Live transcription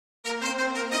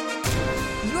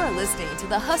are listening to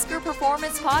the Husker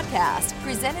Performance Podcast,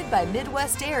 presented by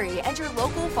Midwest Dairy and your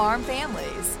local farm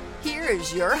families. Here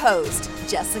is your host,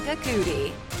 Jessica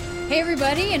Coody. Hey,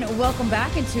 everybody, and welcome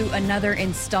back into another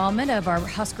installment of our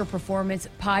Husker Performance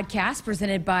Podcast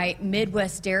presented by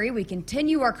Midwest Dairy. We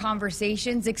continue our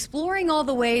conversations exploring all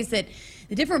the ways that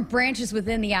the different branches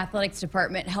within the athletics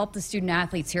department help the student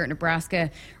athletes here at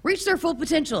Nebraska reach their full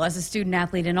potential as a student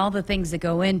athlete and all the things that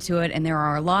go into it. And there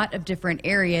are a lot of different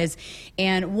areas.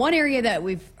 And one area that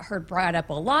we've heard brought up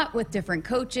a lot with different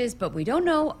coaches, but we don't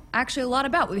know actually a lot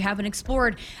about, we haven't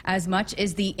explored as much,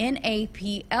 is the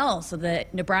NAPL, so the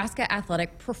Nebraska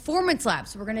Athletic Performance Lab.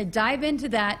 So we're going to dive into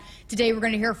that today. We're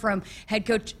going to hear from head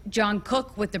coach John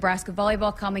Cook with Nebraska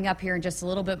Volleyball coming up here in just a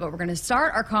little bit, but we're going to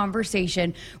start our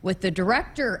conversation with the Director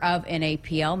of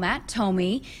NAPL, Matt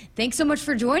Thome. Thanks so much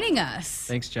for joining us.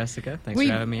 Thanks, Jessica. Thanks for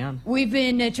having me on. We've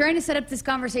been trying to set up this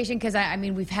conversation because, I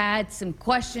mean, we've had some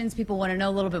questions. People want to know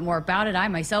a little bit more about it. I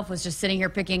myself was just sitting here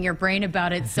picking your brain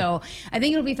about it. So I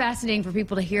think it'll be fascinating for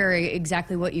people to hear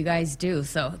exactly what you guys do.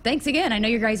 So thanks again. I know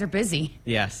you guys are busy.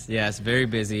 Yes, very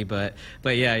busy, but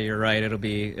yeah, you're right. It'll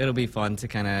be fun to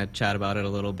kind of chat about it a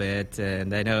little bit.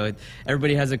 And I know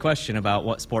everybody has a question about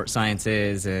what sports science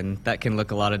is, and that can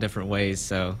look a lot of different ways.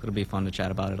 So it'll be fun to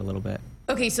chat about it a little bit.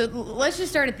 Okay, so let's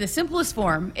just start at the simplest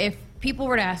form. If people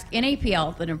were to ask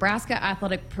NAPL, the Nebraska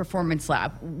Athletic Performance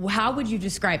Lab, how would you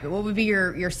describe it? What would be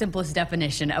your simplest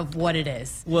definition of what it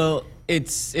is? Well,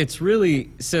 it's really,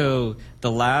 so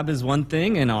the lab is one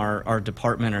thing, and our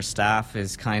department or staff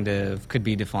is could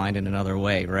be defined in another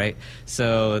way, right?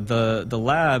 So the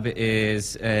lab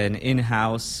is an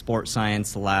in-house sports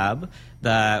science lab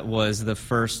that was the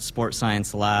first sports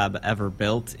science lab ever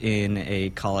built in a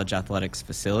college athletics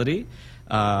facility.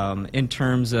 In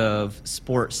terms of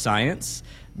sports science,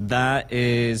 that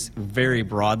is very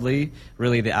broadly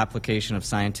really the application of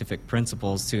scientific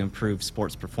principles to improve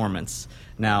sports performance.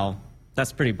 Now,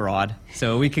 that's pretty broad,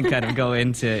 so we can kind of go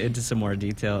into some more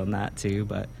detail on that too.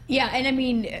 But yeah, and I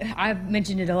mean, I've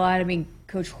mentioned it a lot. I mean,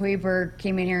 Coach Hoiberg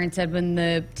came in here and said when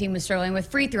the team was struggling with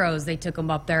free throws, they took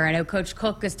them up there. I know Coach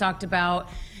Cook has talked about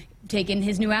taking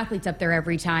his new athletes up there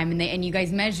every time, and you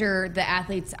guys measure the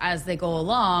athletes as they go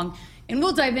along. And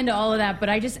we'll dive into all of that, but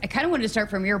I kind of wanted to start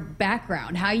from your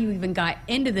background, how you even got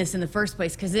into this in the first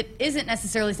place, because it isn't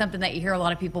necessarily something that you hear a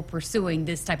lot of people pursuing,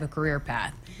 this type of career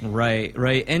path. Right.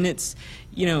 And it's,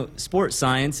 sports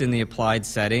science in the applied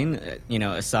setting,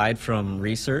 aside from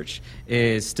research,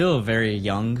 is still a very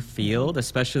young field,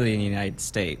 especially in the United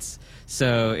States.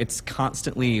 So it's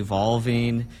constantly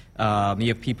evolving. You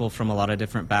have people from a lot of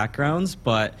different backgrounds,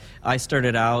 but I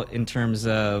started out in terms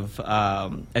of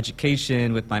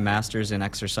education with my master's in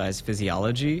exercise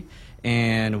physiology.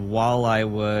 And while I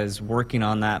was working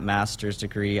on that master's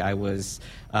degree, I was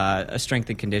a strength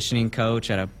and conditioning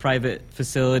coach at a private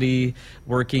facility,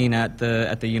 working at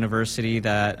the university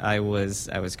that I was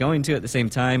going to at the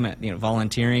same time,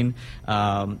 volunteering,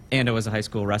 and I was a high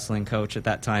school wrestling coach at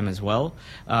that time as well.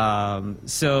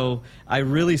 So I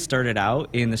really started out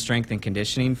in the strength and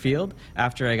conditioning field.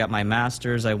 After I got my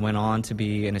master's, I went on to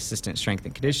be an assistant strength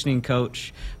and conditioning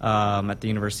coach at the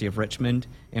University of Richmond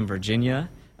in Virginia.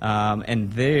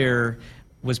 And there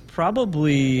was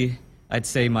probably, I'd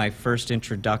say, my first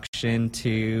introduction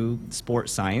to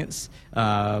sports science.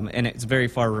 And it's very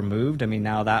far removed. I mean,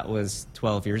 now that was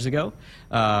 12 years ago.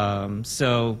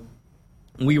 So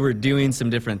we were doing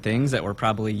some different things that were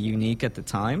probably unique at the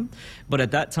time. But at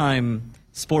that time,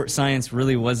 sports science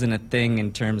really wasn't a thing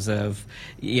in terms of,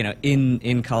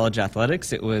 in college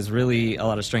athletics. It was really a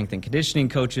lot of strength and conditioning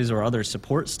coaches or other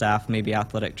support staff, maybe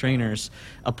athletic trainers,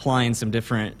 applying some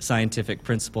different scientific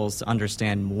principles to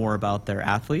understand more about their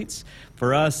athletes.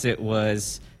 For us, it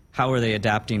was, how are they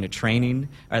adapting to training?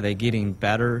 Are they getting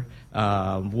better?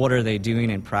 What are they doing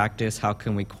in practice? How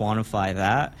can we quantify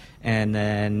that? And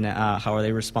then how are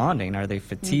they responding? Are they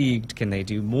fatigued? Can they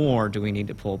do more? Do we need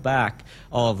to pull back?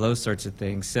 All of those sorts of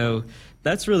things. So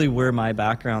that's really where my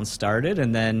background started.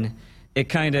 And then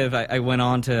it I went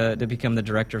on to become the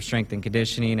director of strength and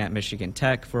conditioning at Michigan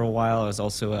Tech for a while. I was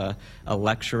also a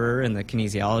lecturer in the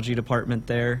kinesiology department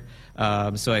there.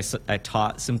 So I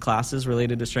taught some classes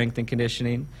related to strength and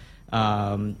conditioning.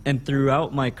 And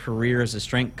throughout my career as a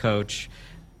strength coach,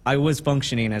 I was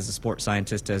functioning as a sports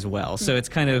scientist as well. So it's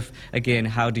again,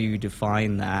 how do you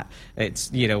define that? It's,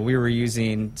 we were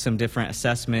using some different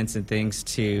assessments and things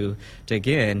to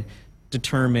again,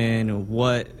 determine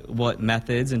what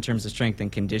methods in terms of strength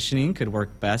and conditioning could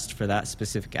work best for that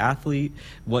specific athlete.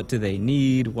 What do they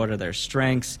need? What are their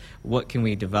strengths? What can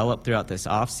we develop throughout this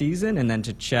off season? And then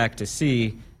to check to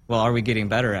see, well, are we getting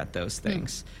better at those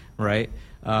things, right?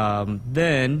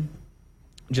 Then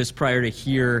just prior to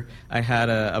here, I had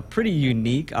a pretty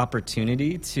unique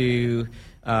opportunity to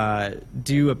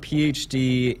do a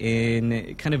PhD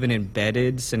in kind of an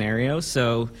embedded scenario.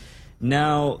 So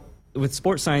now, with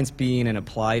sports science being an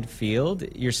applied field,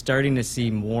 you're starting to see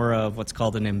more of what's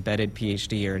called an embedded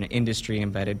PhD or an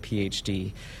industry-embedded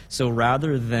PhD. So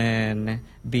rather than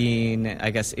being, I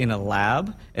guess, in a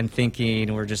lab and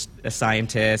thinking we're just a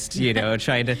scientist,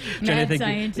 trying to think,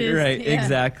 scientist, right? Yeah.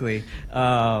 Exactly.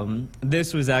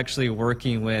 This was actually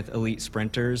working with elite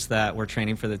sprinters that were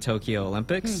training for the Tokyo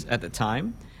Olympics at the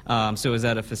time. So it was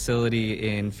at a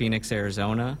facility in Phoenix,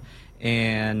 Arizona.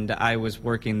 And I was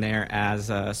working there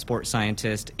as a sports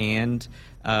scientist and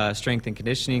strength and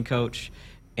conditioning coach,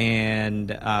 and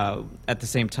at the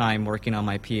same time working on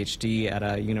my PhD at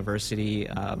a university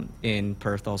in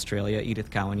Perth, Australia, Edith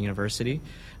Cowan University.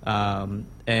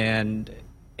 And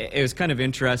it was kind of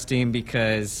interesting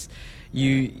because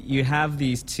you have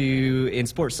these two, in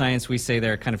sports science we say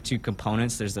there are kind of two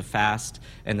components. There's the fast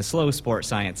and the slow sports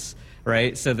science.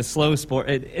 Right, so the slow sport,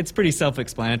 it's pretty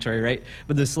self-explanatory, right?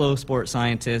 But the slow sport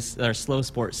science is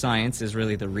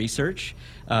really the research,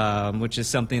 which is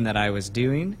something that I was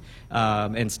doing,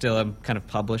 and still I'm kind of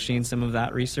publishing some of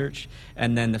that research.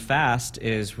 And then the fast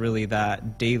is really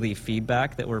that daily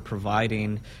feedback that we're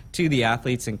providing to the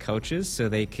athletes and coaches so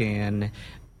they can,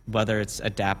 whether it's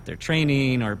adapt their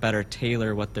training or better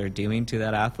tailor what they're doing to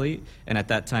that athlete, and at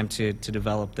that time to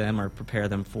develop them or prepare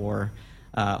them for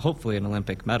hopefully an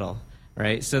Olympic medal.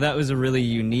 Right, so that was a really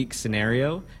unique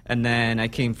scenario, and then I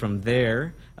came from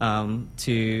there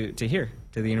to here,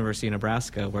 to the University of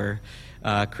Nebraska, where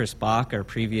Chris Bach, our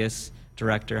previous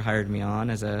director, hired me on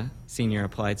as a senior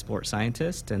applied sports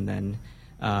scientist, and then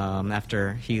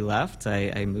after he left,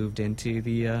 I moved into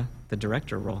the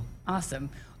director role. Awesome.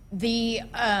 We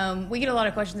get a lot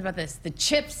of questions about this. The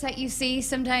chips that you see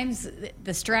sometimes,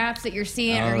 the straps that you're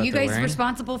seeing, are you guys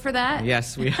responsible for that?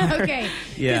 Yes, we are. Okay.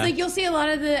 Because you'll see a lot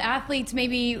of the athletes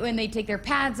maybe when they take their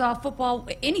pads off, football,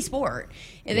 any sport,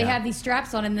 they have these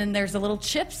straps on and then there's a little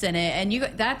chips in it,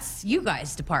 and that's you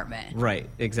guys' department. Right,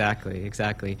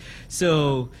 exactly.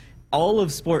 So all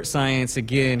of sports science,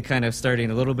 again, kind of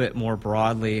starting a little bit more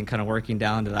broadly and kind of working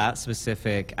down to that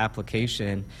specific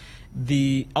application,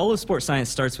 all of sports science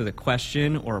starts with a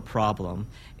question or a problem.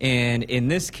 And in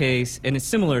this case, and it's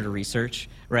similar to research,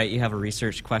 right? You have a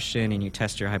research question and you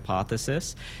test your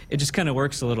hypothesis. It just kind of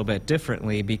works a little bit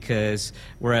differently because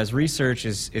whereas research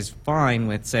is fine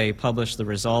with, say, publish the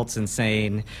results and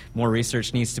saying more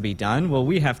research needs to be done, well,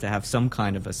 we have to have some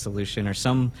kind of a solution or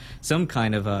some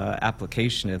kind of a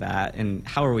application of that. And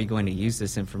how are we going to use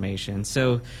this information?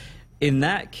 So in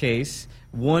that case,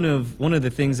 one of the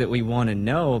things that we want to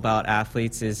know about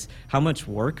athletes is how much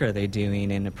work are they doing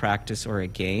in a practice or a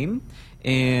game,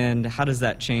 and how does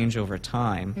that change over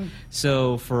time?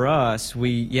 So for us, we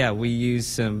use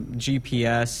some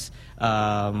GPS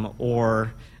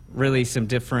or really some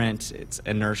different, it's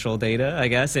inertial data, I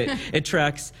guess. It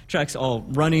tracks all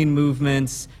running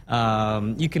movements.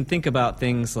 You can think about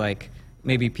things like,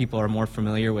 maybe people are more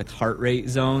familiar with heart rate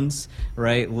zones,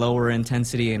 right? Lower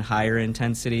intensity and higher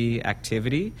intensity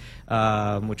activity,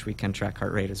 which we can track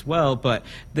heart rate as well. But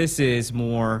this is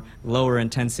more lower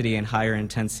intensity and higher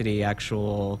intensity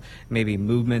actual maybe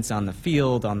movements on the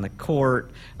field, on the court,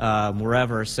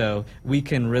 wherever. So we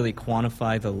can really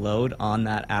quantify the load on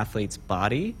that athlete's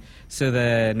body. So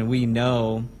then we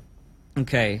know,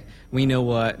 okay, we know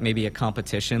what maybe a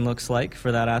competition looks like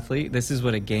for that athlete. This is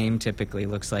what a game typically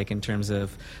looks like in terms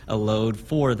of a load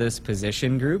for this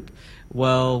position group.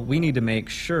 Well, we need to make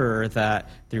sure that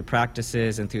through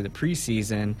practices and through the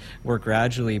preseason, we're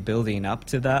gradually building up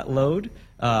to that load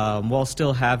while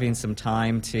still having some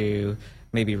time to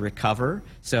maybe recover,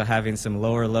 so having some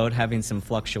lower load, having some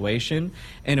fluctuation,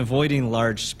 and avoiding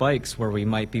large spikes where we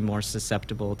might be more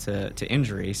susceptible to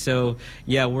injury. So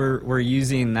yeah, we're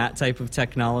using that type of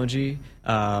technology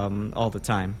all the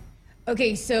time.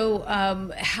 Okay, so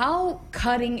how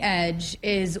cutting edge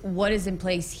is what is in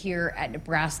place here at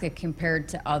Nebraska compared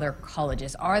to other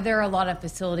colleges? Are there a lot of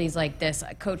facilities like this?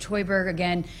 Coach Hoiberg,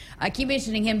 again, I keep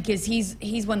mentioning him because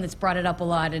he's one that's brought it up a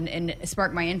lot and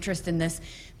sparked my interest in this.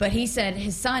 But he said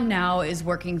his son now is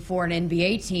working for an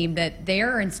NBA team that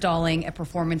they're installing a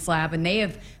performance lab, and they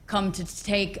have come to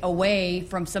take away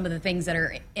from some of the things that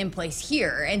are in place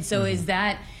here. And so is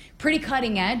that pretty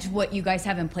cutting edge what you guys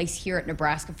have in place here at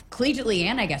Nebraska, collegiately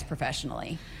and I guess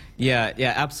professionally? Yeah,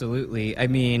 absolutely. I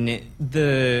mean,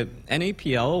 the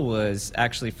NAPL was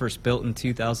actually first built in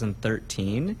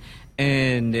 2013,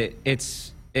 and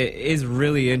it is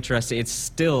really interesting. It's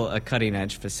still a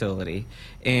cutting-edge facility.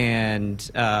 And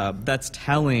that's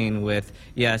telling with,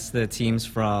 yes, the teams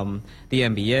from the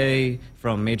NBA,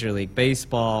 from Major League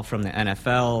Baseball, from the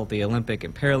NFL, the Olympic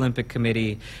and Paralympic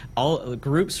Committee, all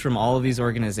groups from all of these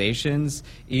organizations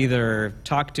either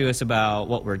talk to us about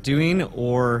what we're doing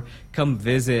or come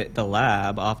visit the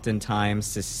lab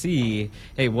oftentimes to see,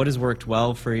 hey, what has worked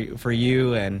well for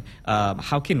you, and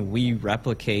how can we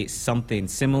replicate something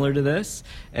similar to this?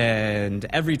 And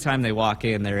every time they walk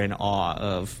in, they're in awe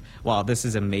of, wow, this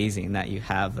is amazing that you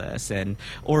have this. And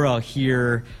or I'll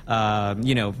hear,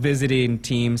 visiting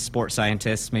teams, sports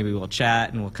scientists, maybe we'll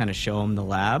chat and we'll kind of show them the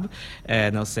lab,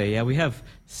 and they'll say, yeah, we have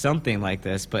something like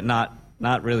this, but not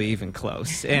really even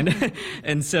close.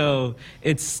 And so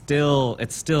it's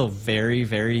still very,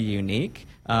 very unique.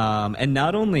 And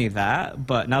not only that,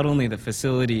 but not only the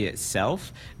facility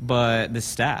itself, but the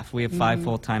staff. We have 5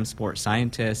 full-time sports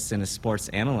scientists and a sports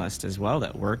analyst as well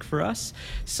that work for us.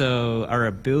 So our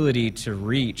ability to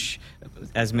reach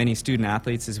as many student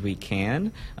athletes as we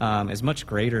can is much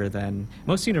greater than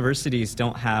most universities.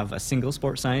 Don't have a single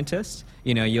sports scientist.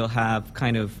 You'll have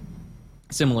kind of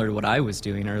similar to what I was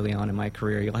doing early on in my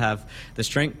career. You'll have the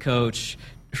strength coach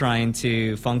trying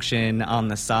to function on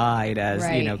the side as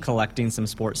collecting some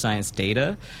sports science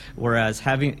data, whereas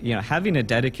having a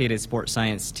dedicated sports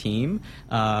science team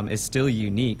is still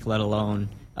unique, let alone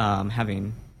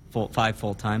having 5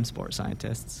 full-time sports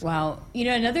scientists. Wow.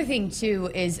 Another thing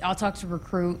too is I'll talk to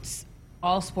recruits,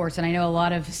 all sports, and I know a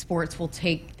lot of sports will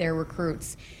take their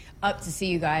recruits up to see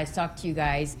you guys, talk to you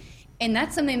guys. And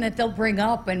that's something that they'll bring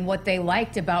up and what they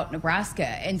liked about Nebraska.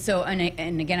 And so,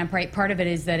 and again, part of it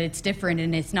is that it's different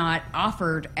and it's not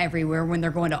offered everywhere when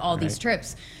they're going to all these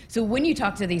trips. So when you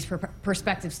talk to these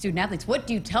prospective student athletes, what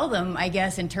do you tell them, I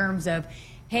guess, in terms of,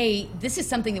 hey, this is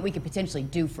something that we could potentially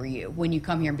do for you when you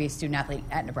come here and be a student athlete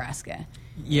at Nebraska?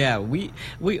 Yeah, we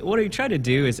what we try to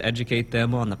do is educate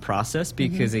them on the process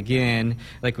because, again,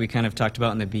 like we kind of talked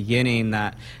about in the beginning,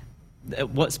 that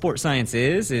what sports science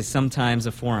is sometimes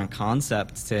a foreign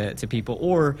concept to people,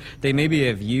 or they maybe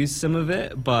have used some of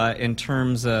it, but in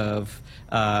terms of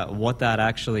what that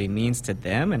actually means to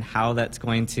them and how is that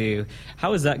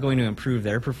going to improve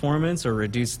their performance or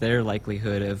reduce their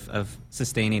likelihood of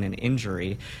sustaining an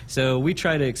injury. So we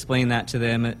try to explain that to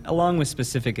them along with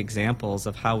specific examples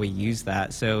of how we use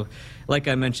that. So like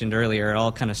I mentioned earlier, it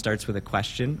all kind of starts with a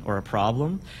question or a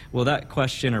problem. Well, that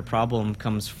question or problem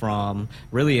comes from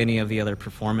really any of the other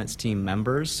performance team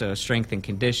members, so strength and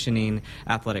conditioning,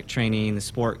 athletic training, the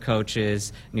sport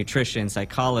coaches, nutrition,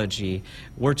 psychology.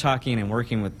 We're talking and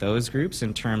working with those groups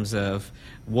in terms of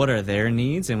what are their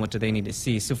needs and what do they need to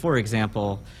see. So for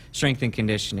example, strength and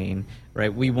conditioning,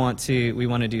 right? We want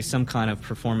to do some kind of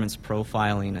performance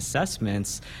profiling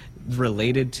assessments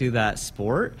related to that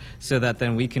sport so that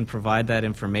then we can provide that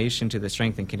information to the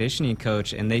strength and conditioning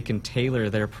coach and they can tailor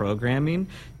their programming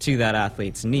to that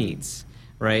athlete's needs,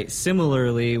 right?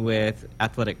 Similarly with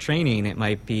athletic training, it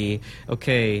might be,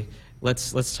 okay,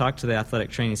 let's talk to the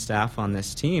athletic training staff on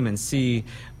this team and see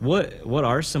what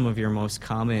are some of your most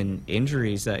common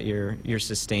injuries that you're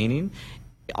sustaining.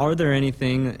 Is there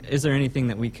anything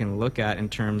that we can look at in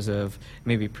terms of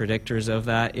maybe predictors of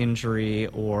that injury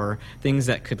or things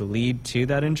that could lead to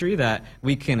that injury that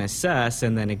we can assess?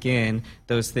 And then again,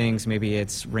 those things, maybe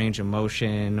it's range of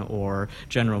motion or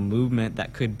general movement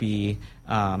that could be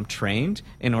trained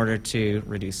in order to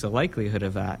reduce the likelihood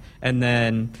of that. And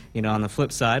then, on the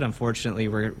flip side, unfortunately,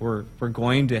 we're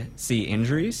going to see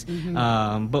injuries,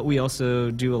 but we also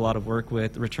do a lot of work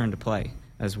with return to play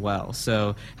as well.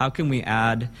 So how can we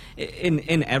add,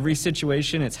 in every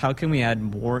situation, it's how can we add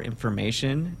more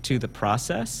information to the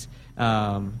process,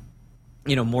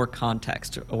 more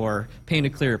context or paint a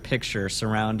clearer picture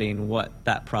surrounding what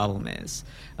that problem is.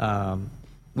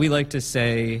 We like to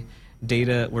say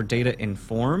we're data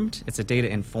informed. It's a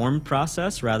data informed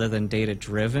process rather than data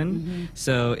driven.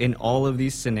 So in all of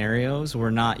these scenarios,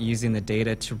 we're not using the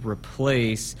data to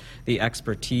replace the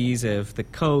expertise of the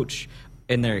coach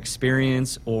in their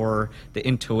experience or the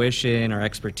intuition or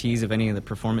expertise of any of the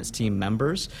performance team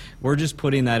members. We're just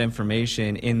putting that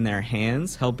information in their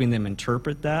hands, helping them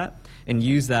interpret that and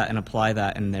use that and apply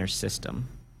that in their system.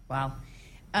 Wow.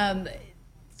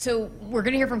 So we're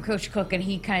going to hear from Coach Cook, and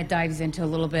he kind of dives into a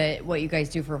little bit what you guys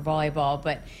do for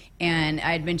volleyball. And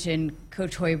I had mentioned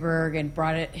Coach Hoiberg and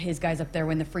brought his guys up there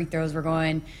when the free throws were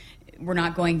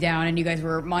not going down, and you guys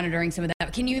were monitoring some of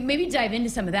that. Can you maybe dive into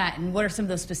some of that, and what are some of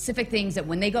those specific things that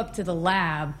when they go up to the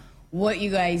lab, what you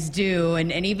guys do,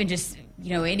 and even just,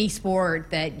 any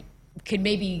sport that could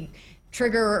maybe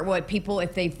trigger what people,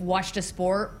 if they've watched a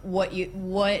sport, what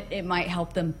it might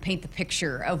help them paint the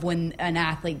picture of when an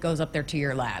athlete goes up there to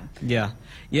your lab? Yeah.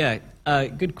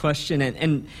 Good question.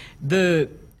 And the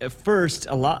first,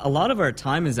 a lot of our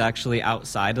time is actually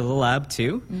outside of the lab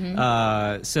too.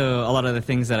 So a lot of the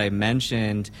things that I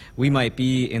mentioned, we might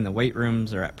be in the weight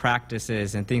rooms or at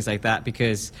practices and things like that,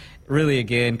 because really,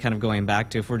 again, kind of going back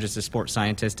to if we're just a sports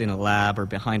scientist in a lab or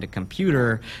behind a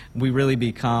computer,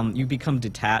 you become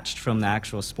detached from the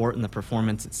actual sport and the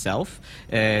performance itself.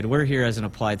 And we're here as an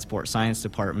applied sports science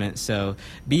department, so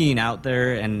being out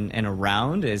there and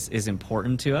around is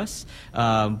important to us.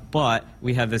 But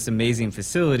we have this amazing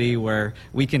facility where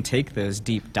we can take those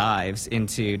deep dives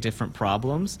into different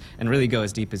problems and really go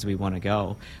as deep as we want to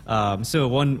go. So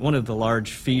one of the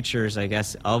large features, I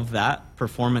guess, of that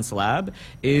performance lab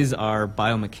is our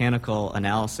biomechanical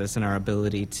analysis and our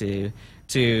ability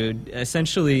to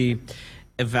essentially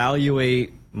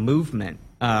evaluate movement,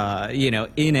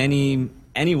 in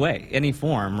any way, any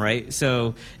form, right?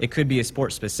 So it could be a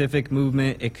sport-specific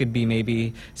movement. It could be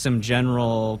maybe some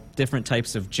general different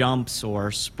types of jumps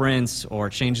or sprints or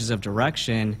changes of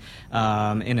direction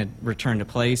in a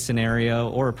return-to-play scenario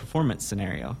or a performance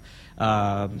scenario.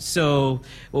 So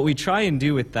what we try and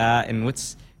do with that, and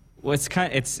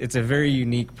it's a very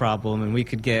unique problem, and we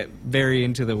could get very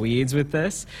into the weeds with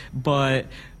this, but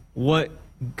what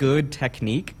good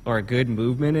technique or good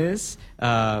movement is,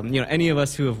 any of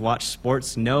us who have watched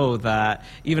sports know that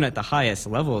even at the highest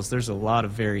levels, there's a lot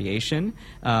of variation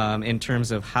in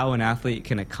terms of how an athlete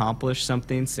can accomplish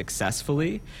something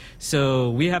successfully. So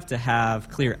we have to have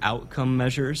clear outcome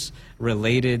measures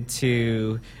related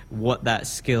to what that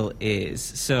skill is.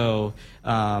 So,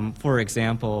 for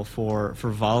example, for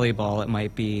volleyball, it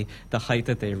might be the height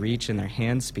that they reach and their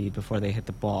hand speed before they hit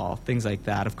the ball, things like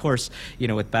that. Of course,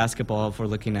 with basketball, if we're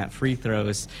looking at free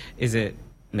throws, is it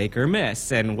make or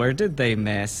miss, and where did they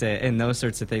miss, and those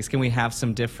sorts of things. Can we have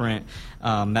some different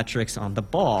metrics on the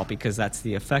ball, because that's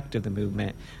the effect of the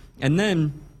movement? And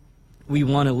then we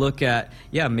want to look at,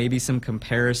 maybe some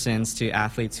comparisons to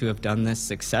athletes who have done this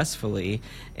successfully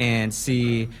and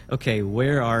see, okay,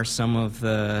 where are some of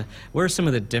the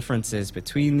differences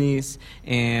between these,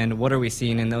 and what are we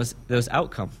seeing in those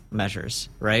outcome measures,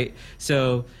 right?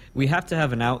 So we have to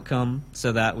have an outcome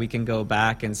so that we can go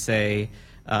back and say,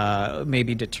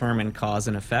 maybe determine cause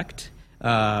and effect,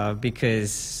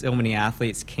 because so many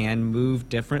athletes can move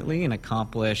differently and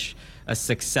accomplish a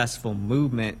successful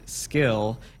movement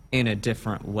skill in a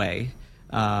different way.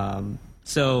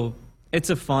 So it's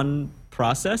a fun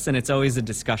process, and it's always a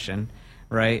discussion,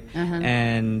 right?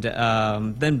 And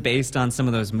then based on some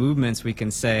of those movements, we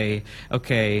can say,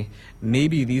 okay,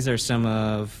 maybe these are some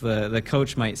of the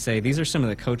coach might say, these are some of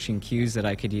the coaching cues that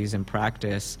I could use in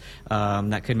practice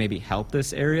that could maybe help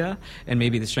this area. And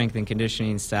maybe the strength and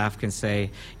conditioning staff can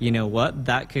say, you know what,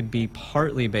 that could be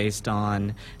partly based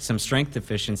on some strength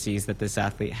deficiencies that this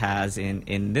athlete has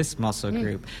in this muscle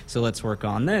group. So let's work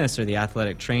on this. Or the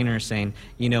athletic trainer saying,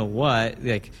 you know what,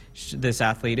 like this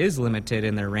athlete is limited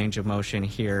in their range of motion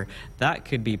here. That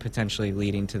could be potentially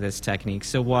leading to this technique.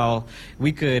 So while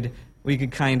we could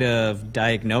kind of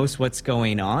diagnose what's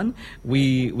going on,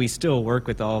 we still work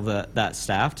with all that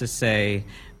staff to say,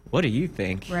 what do you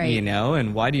think? Right.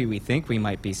 And why do we think we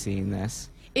might be seeing this?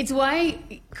 It's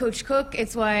why Coach Cook,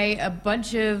 it's why a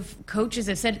bunch of coaches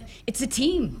have said it's a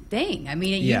team thing. I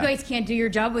mean, you guys can't do your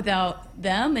job without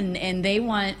them, and they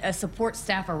want a support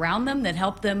staff around them that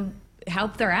help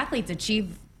their athletes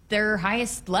achieve their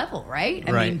highest level, right?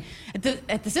 I mean,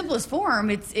 at the simplest form,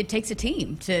 it takes a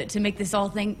team to make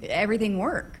everything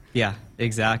work. Yeah,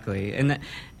 exactly. And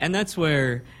that's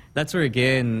where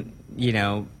again,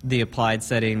 the applied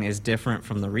setting is different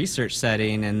from the research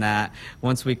setting, in that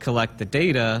once we collect the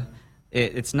data,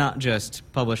 it's not just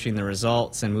publishing the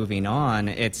results and moving on.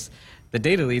 It's the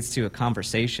data leads to a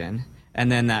conversation. And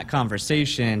then that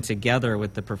conversation together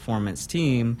with the performance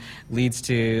team leads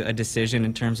to a decision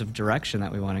in terms of direction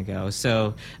that we want to go.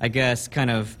 So I guess kind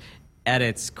of at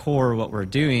its core, what we're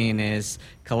doing is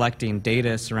collecting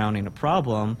data surrounding a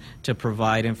problem to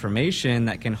provide information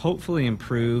that can hopefully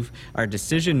improve our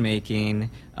decision making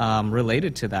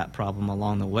related to that problem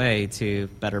along the way to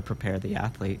better prepare the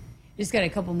athlete. Just got a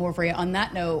couple more for you. On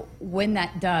that note, when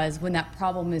that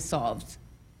problem is solved,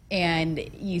 and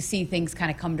you see things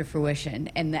kind of come to fruition,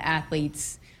 and the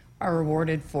athletes are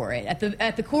rewarded for it.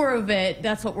 At the core of it,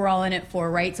 that's what we're all in it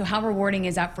for, right? So how rewarding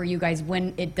is that for you guys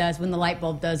when the light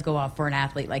bulb does go off for an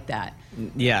athlete like that?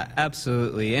 Yeah,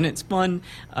 absolutely. And it's fun.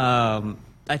 I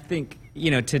think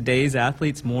today's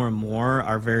athletes more and more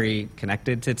are very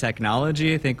connected to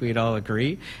technology. I think we'd all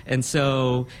agree. And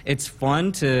so it's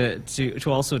fun to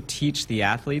also teach the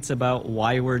athletes about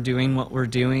why we're doing what we're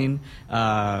doing,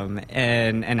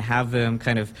 and have them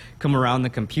kind of come around the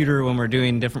computer when we're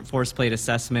doing different force plate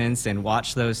assessments and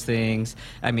watch those things.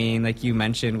 I mean, like you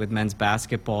mentioned with men's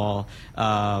basketball,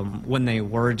 when they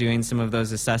were doing some of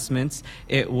those assessments,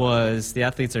 it was the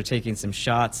athletes are taking some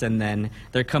shots and then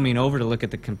they're coming over to look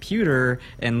at the computer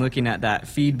and looking at that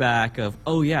feedback of,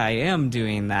 oh yeah, I am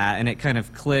doing that, and it kind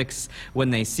of clicks when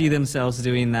they see themselves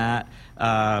doing that,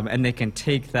 and they can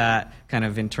take that, kind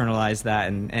of internalize that,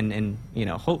 and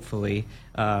hopefully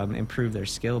improve their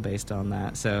skill based on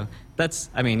that. So that's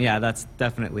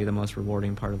definitely the most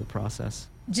rewarding part of the process.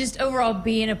 Just overall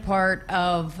being a part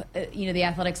of the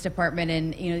athletics department,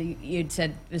 and you'd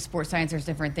said the sports science, there's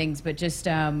different things, but just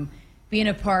being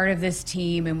a part of this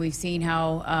team, and we've seen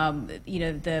how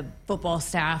the football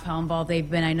staff, how involved they've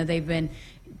been. I know they've been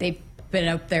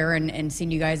out there and seen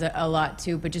you guys a lot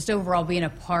too, but just overall being a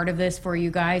part of this for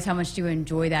you guys, how much do you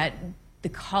enjoy that, the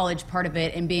college part of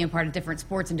it, and being a part of different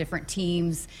sports and different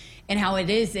teams, and how it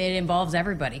involves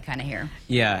everybody kind of here?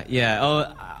 Yeah.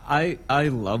 Oh, I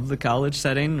love the college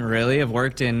setting, really. I've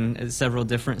worked in several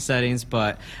different settings,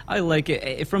 but I like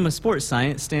it from a sports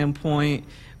science standpoint.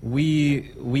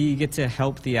 We get to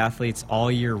help the athletes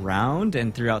all year round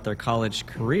and throughout their college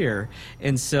career,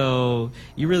 and so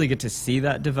you really get to see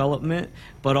that development.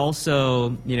 But also,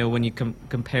 when you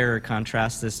compare or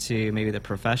contrast this to maybe the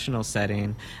professional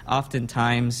setting,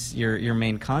 oftentimes your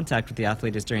main contact with the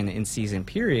athlete is during the in-season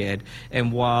period.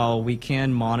 And while we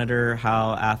can monitor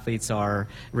how athletes are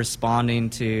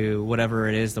responding to whatever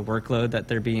it is, the workload that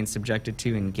they're being subjected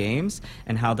to in games,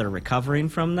 and how they're recovering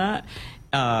from that,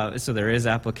 so there is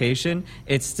application.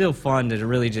 It's still fun to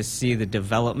really just see the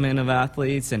development of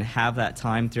athletes and have that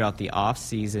time throughout the off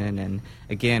season, and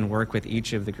again work with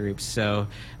each of the groups. So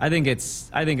I think it's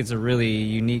a really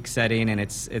unique setting, and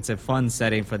it's a fun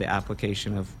setting for the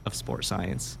application of sports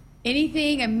science.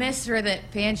 Anything I missed or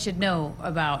that fans should know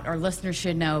about, or listeners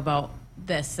should know about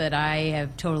this, that I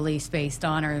have totally spaced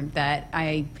on, or that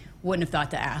I wouldn't have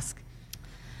thought to ask?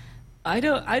 I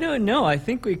don't know. I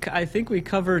think we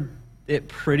covered it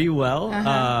pretty well.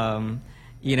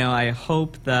 I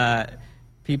hope that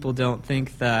people don't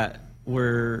think that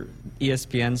we're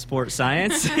ESPN sports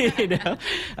science.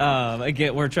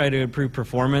 Again, we're trying to improve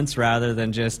performance rather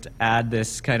than just add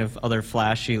this kind of other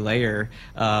flashy layer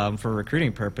for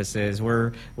recruiting purposes.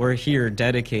 We're here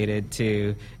dedicated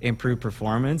to improve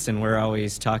performance, and we're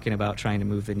always talking about trying to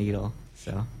move the needle.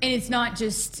 So, and it's not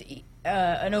just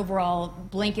an overall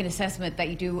blanket assessment that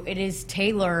you do. It is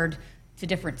tailored to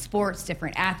different sports,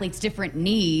 different athletes, different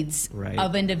needs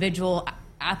of individual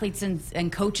athletes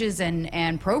and coaches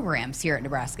and programs here at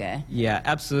Nebraska. Yeah,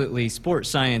 absolutely. Sports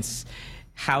science,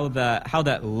 how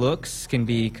that looks can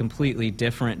be completely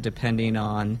different depending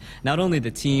on not only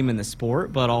the team and the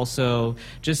sport, but also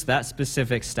just that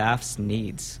specific staff's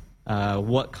needs,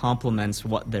 what complements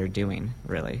what they're doing,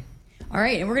 really. All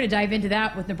right, and we're going to dive into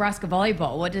that with Nebraska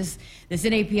Volleyball. What does this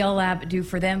NAPL lab do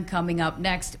for them coming up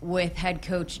next with head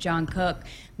coach John Cook?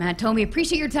 Matt Thome,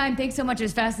 appreciate your time. Thanks so much. It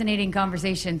was a fascinating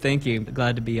conversation. Thank you.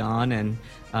 Glad to be on and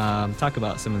talk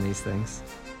about some of these things.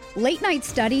 Late night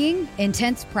studying,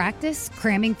 intense practice,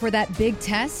 cramming for that big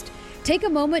test? Take a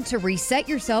moment to reset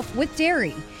yourself with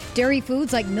dairy. Dairy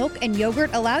foods like milk and yogurt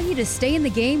allow you to stay in the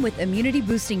game with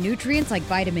immunity-boosting nutrients like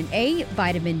vitamin A,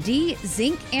 vitamin D,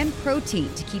 zinc, and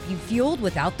protein to keep you fueled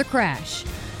without the crash.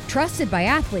 Trusted by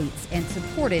athletes and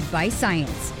supported by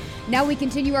science. Now we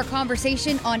continue our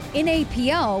conversation on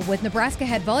NAPL with Nebraska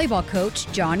head volleyball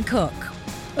coach John Cook.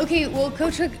 Okay, well,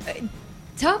 Coach Cook,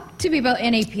 talk to me about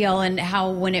NAPL and how,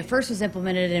 when it first was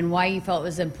implemented, and why you felt it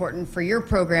was important for your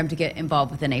program to get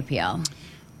involved with NAPL.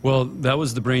 Well, that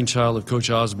was the brainchild of Coach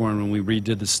Osborne when we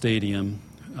redid the stadium.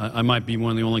 I might be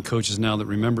one of the only coaches now that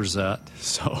remembers that.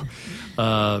 So,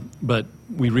 but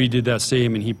we redid that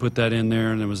stadium, and he put that in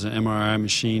there, and there was an MRI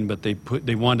machine. But they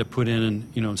wanted to put in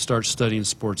and start studying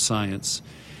sports science,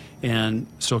 and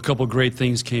so a couple great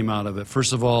things came out of it.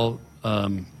 First of all,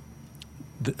 a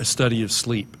study of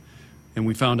sleep, and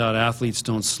we found out athletes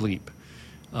don't sleep.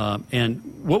 And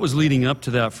what was leading up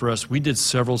to that for us, we did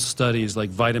several studies, like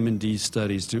vitamin D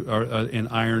studies and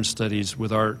iron studies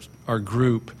with our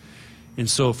group. And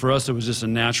so for us, it was just a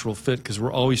natural fit because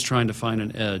we're always trying to find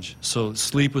an edge. So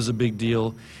sleep was a big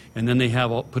deal. And then they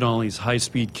put on these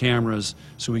high-speed cameras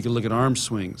so we could look at arm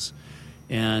swings.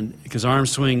 And because arm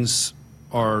swings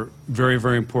are very,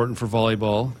 very important for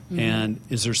volleyball. Mm-hmm. And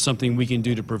is there something we can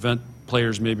do to prevent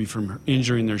players maybe from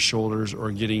injuring their shoulders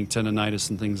or getting tendonitis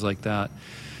and things like that?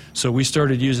 So we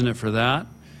started using it for that.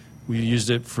 We used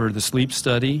it for the sleep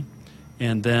study.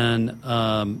 And then,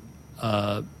 of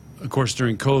course,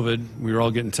 during COVID, we were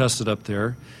all getting tested up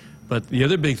there. But the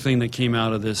other big thing that came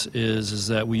out of this is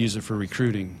that we use it for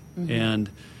recruiting. Mm-hmm. And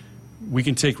we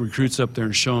can take recruits up there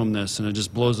and show them this, and it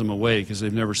just blows them away because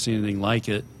they've never seen anything like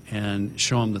it, and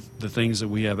show them the things that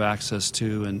we have access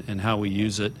to and how we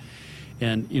use it.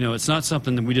 And, you know, it's not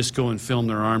something that we just go and film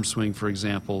their arm swing, for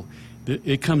example.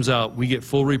 It comes out, we get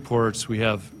full reports, we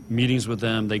have meetings with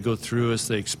them, they go through us,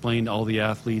 they explain to all the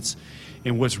athletes.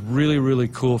 And what's really, really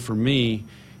cool for me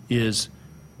is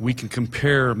we can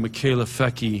compare Michaela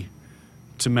Fecke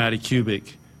to Maddie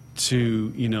Kubik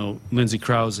to, you know, Lindsay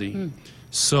Krause. Mm.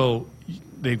 So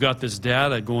they've got this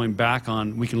data going back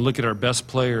on, we can look at our best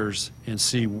players and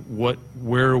see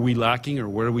where are we lacking or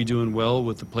where are we doing well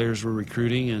with the players we're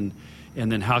recruiting,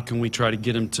 and then how can we try to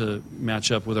get them to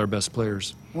match up with our best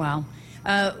players. Wow.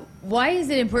 Why is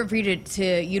it important for you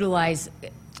to utilize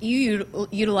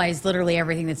literally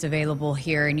everything that's available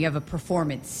here, and you have a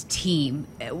performance team?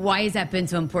 Why has that been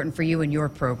so important for you and your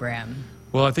program?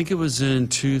 Well, I think it was in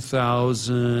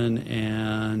 2000,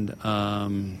 and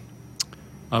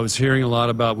I was hearing a lot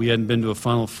about, we hadn't been to a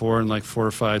Final Four in like 4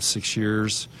 or 5, 6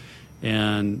 years,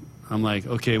 and I'm like,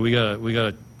 okay, we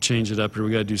gotta change it up here.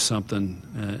 We gotta do something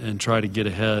and try to get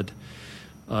ahead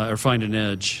or find an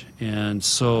edge. And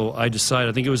so I decided,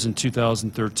 I think it was in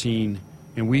 2013,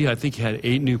 and I think had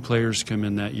 8 new players come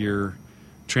in that year,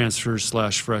 transfers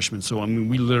 / freshmen. So I mean,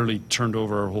 we literally turned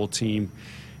over our whole team.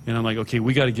 And I'm like, okay,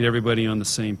 we got to get everybody on the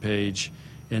same page.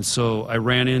 And so I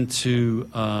ran into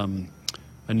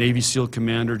a Navy SEAL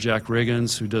commander, Jack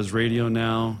Riggins, who does radio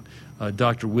now,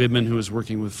 Dr. Widman, who was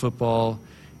working with football,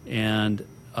 and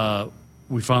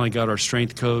we finally got our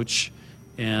strength coach,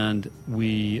 and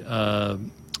we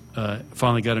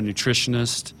finally got a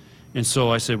nutritionist. And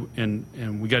so I said,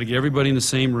 and we got to get everybody in the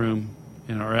same room,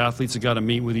 and our athletes have got to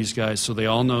meet with these guys so they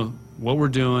all know what we're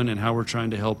doing and how we're trying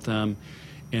to help them,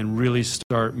 and really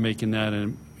start making that,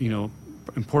 you know,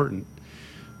 important.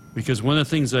 Because one of the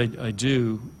things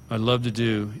I love to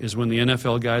do, is when the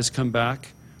NFL guys come back,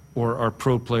 or our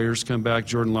pro players come back,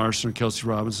 Jordan Larson or Kelsey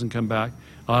Robinson come back,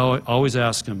 I always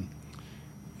ask them,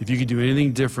 if you could do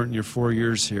anything different in your 4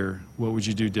 years here, what would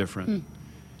you do different?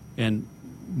 And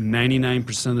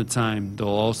 99% of the time, they'll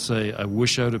all say, I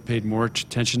wish I would have paid more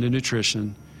attention to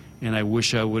nutrition, and I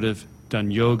wish I would have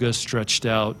done yoga, stretched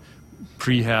out,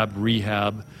 prehab,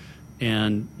 rehab,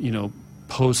 and, you know,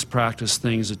 post-practice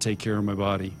things to take care of my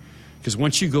body. Because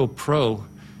once you go pro,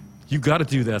 you got to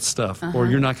do that stuff, or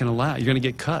you're not going to last. You're going to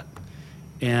get cut.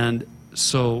 And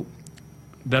so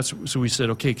we said,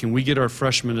 okay, can we get our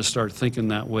freshmen to start thinking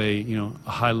that way, you know,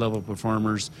 high-level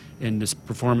performers, and this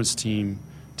performance team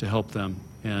to help them.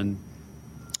 And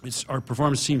our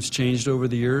performance team's changed over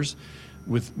the years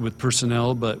with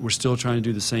personnel, but we're still trying to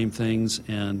do the same things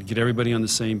and get everybody on the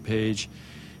same page.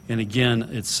 And again,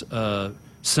 it's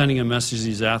sending a message to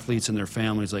these athletes and their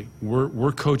families, like,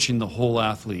 we're coaching the whole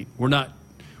athlete.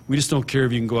 We just don't care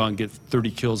if you can go out and get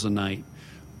 30 kills a night,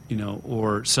 you know,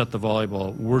 or set the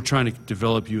volleyball. We're trying to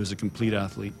develop you as a complete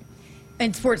athlete.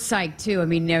 And sports psych, too. I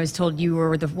mean, I was told you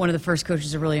were one of the first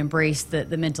coaches to really embrace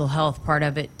the mental health part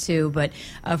of it, too. But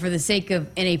for the sake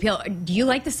of NAPL, do you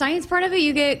like the science part of it?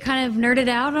 You get kind of nerded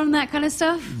out on that kind of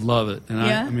stuff? Love it. And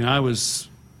yeah? I mean, I was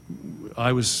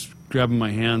grabbing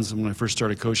my hands when I first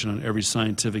started coaching on every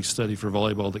scientific study for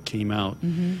volleyball that came out.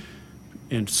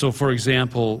 And so, for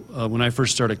example, when I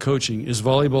first started coaching, is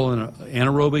volleyball an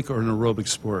anaerobic or an aerobic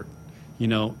sport? You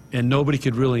know, and nobody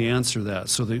could really answer that.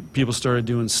 So people started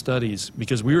doing studies,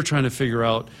 because we were trying to figure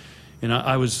out, and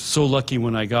I was so lucky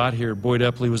when I got here. Boyd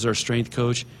Epley was our strength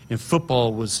coach, and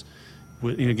football was,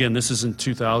 and again, this is in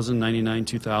 2000, 99,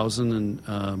 2000,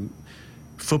 and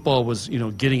football was, you know,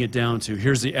 getting it down to,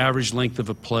 here's the average length of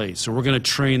a play. So we're going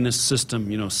to train this system,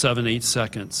 you know, 7-8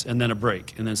 seconds, and then a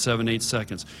break, and then 7-8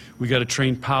 seconds. We got to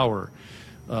train power.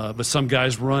 But some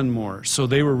guys run more. So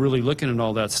they were really looking at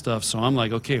all that stuff. So I'm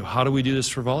like, okay, how do we do this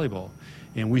for volleyball?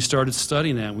 And we started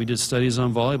studying that. We did studies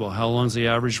on volleyball. How long is the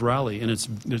average rally? And it's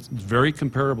very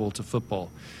comparable to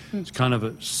football. It's kind of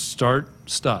a start,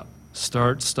 stop,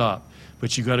 start, stop.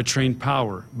 But you got to train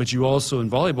power. But you also, in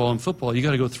volleyball and football, you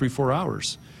got to go 3-4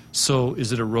 hours. So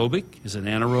is it aerobic? Is it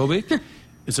anaerobic?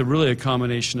 It's really a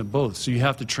combination of both. So you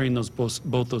have to train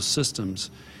both those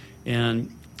systems.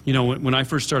 And you know, when I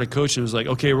first started coaching, it was like,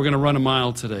 okay, we're going to run a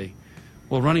mile today.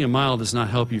 Well, running a mile does not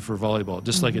help you for volleyball,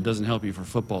 just like it doesn't help you for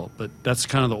football. But that's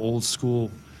kind of the old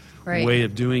school way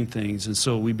of doing things. And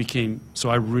so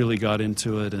I really got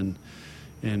into it and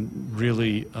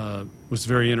really was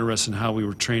very interested in how we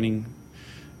were training.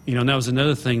 You know, and that was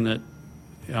another thing that,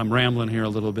 I'm rambling here a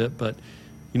little bit, but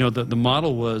the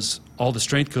model was all the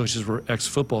strength coaches were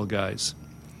ex-football guys.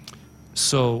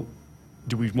 So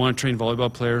do we want to train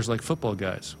volleyball players like football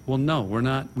guys? Well, no, we're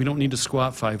not. We don't need to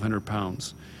squat 500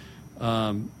 pounds.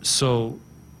 So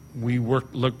we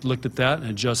looked at that and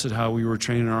adjusted how we were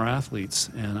training our athletes,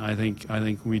 and I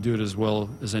think we do it as well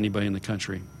as anybody in the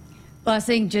country. Last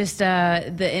thing, just the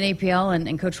NAPL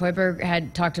and Coach Hoiberg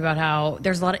had talked about how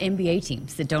there's a lot of NBA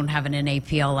teams that don't have an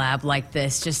NAPL lab like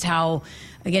this. Just how,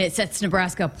 again, it sets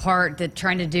Nebraska apart, that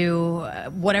trying to do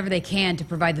whatever they can to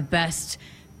provide the best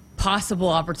possible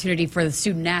opportunity for the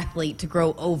student athlete to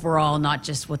grow overall, not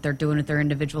just what they're doing at their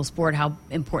individual sport. How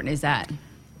important is that?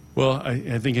 Well,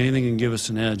 I think anything can give us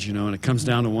an edge, and it comes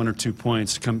down to 1 or 2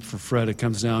 points. For Fred, it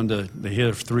comes down to they hit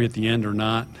a 3 at the end or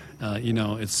not.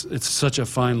 It's such a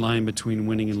fine line between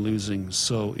winning and losing.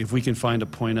 So if we can find a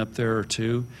point up there or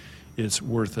 2, it's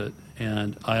worth it.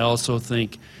 And I also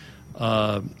think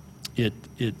it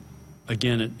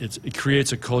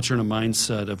creates a culture and a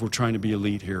mindset of we're trying to be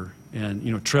elite here.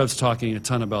 And Trev's talking a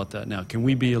ton about that now. Can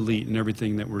we be elite in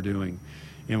everything that we're doing?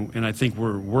 And I think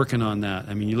we're working on that.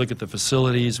 I mean, you look at the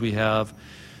facilities we have,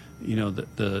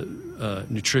 the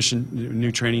nutrition,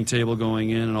 new training table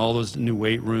going in, and all those new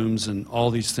weight rooms, and all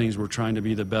these things. We're trying to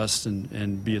be the best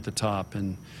and be at the top.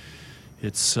 And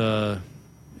it's a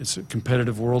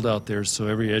competitive world out there, so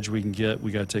every edge we can get,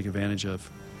 we got to take advantage of.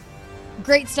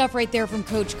 Great stuff right there from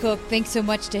Coach Cook. Thanks so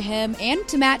much to him and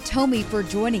to Matt Thome for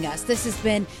joining us. This has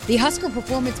been the Husker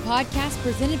Performance Podcast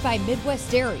presented by Midwest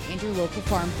Dairy and your local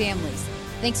farm families.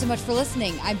 Thanks so much for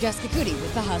listening. I'm Jessica Coody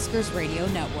with the Huskers Radio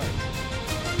Network.